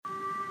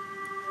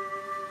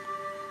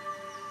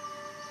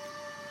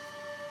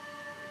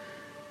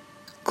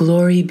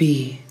Glory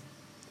be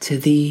to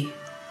thee,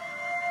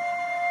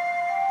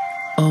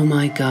 O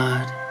my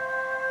God.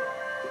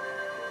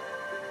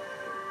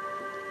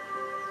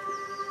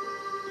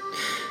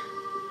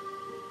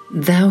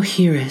 Thou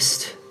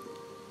hearest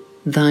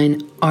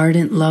thine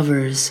ardent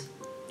lovers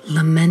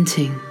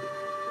lamenting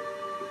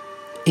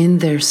in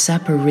their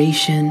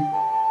separation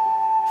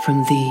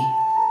from thee,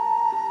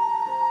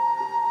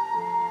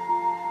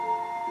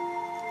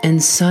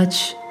 and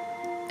such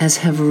as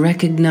have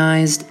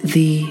recognized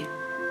thee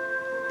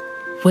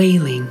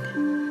wailing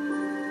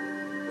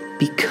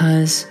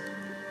because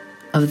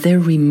of their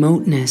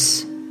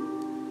remoteness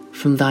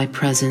from thy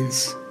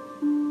presence.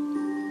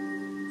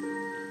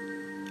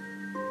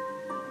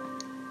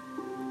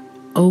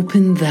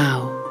 Open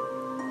thou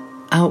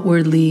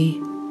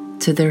outwardly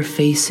to their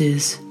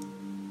faces,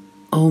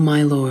 O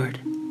my Lord,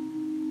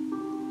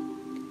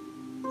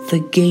 the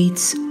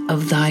gates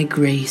of thy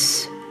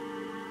grace,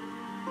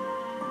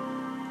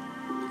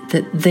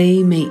 that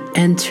they may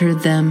enter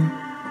them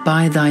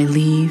by thy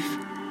leave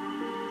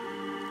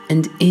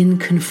and in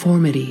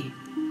conformity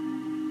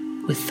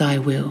with thy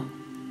will,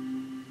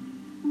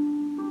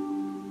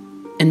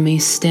 and may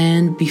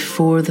stand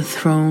before the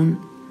throne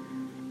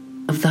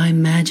of thy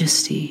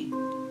majesty,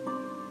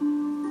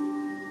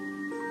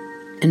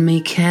 and may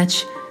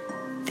catch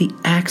the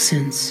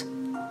accents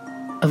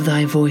of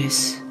thy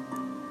voice,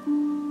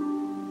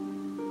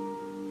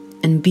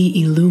 and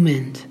be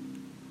illumined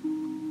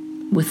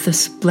with the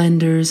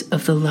splendors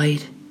of the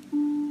light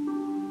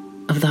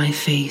of thy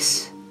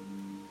face.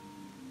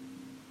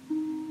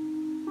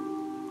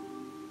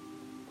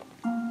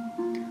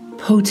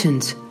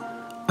 Potent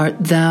art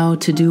thou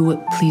to do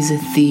what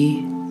pleaseth thee.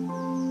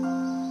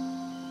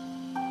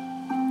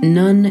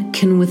 None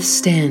can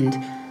withstand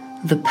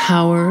the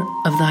power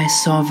of thy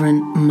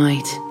sovereign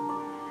might.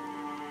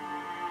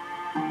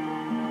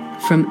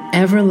 From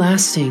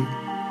everlasting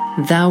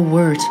thou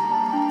wert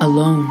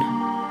alone,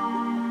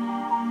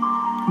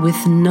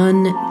 with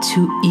none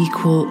to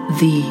equal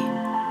thee,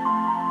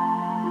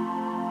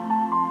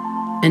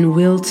 and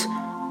wilt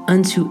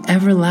unto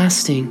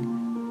everlasting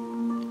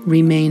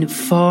remain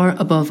far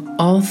above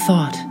all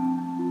thought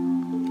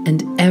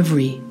and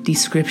every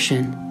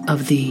description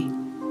of thee.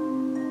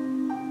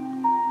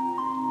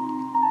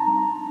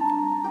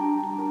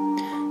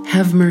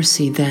 Have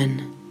mercy,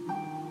 then,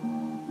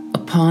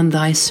 upon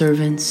thy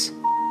servants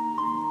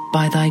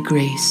by thy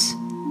grace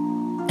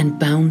and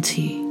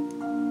bounty,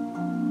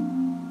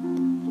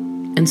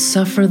 and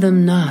suffer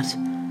them not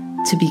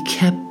to be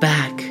kept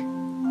back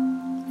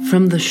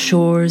from the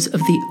shores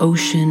of the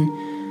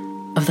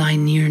ocean of thy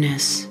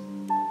nearness.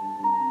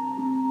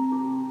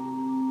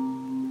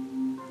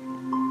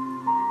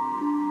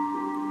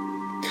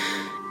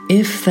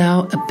 If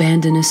thou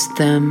abandonest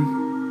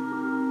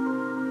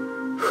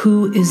them,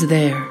 who is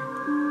there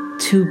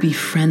to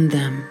befriend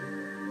them?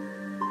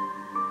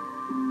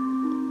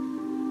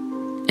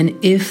 And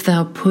if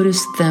thou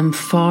puttest them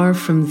far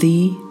from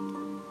thee,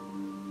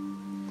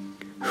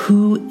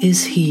 who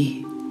is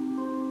he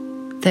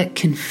that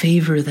can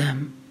favor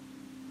them?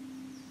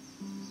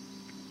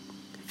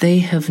 They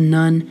have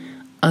none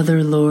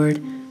other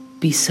Lord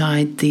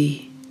beside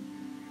thee,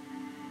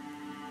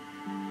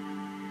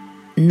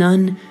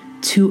 none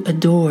to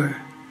adore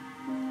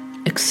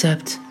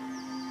except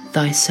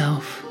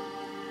thyself.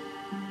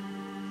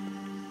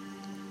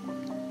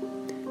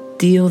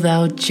 Deal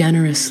thou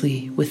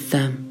generously with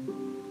them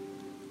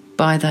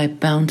by thy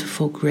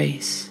bountiful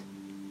grace.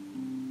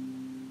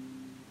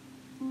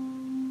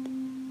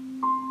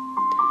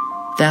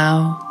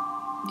 Thou,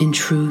 in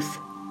truth,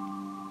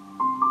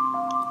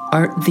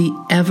 art the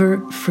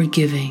ever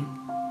forgiving,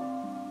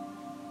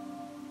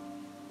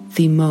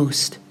 the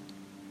most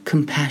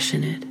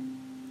compassionate.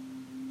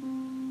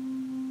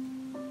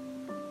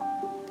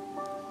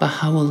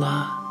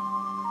 Baha'u'llah.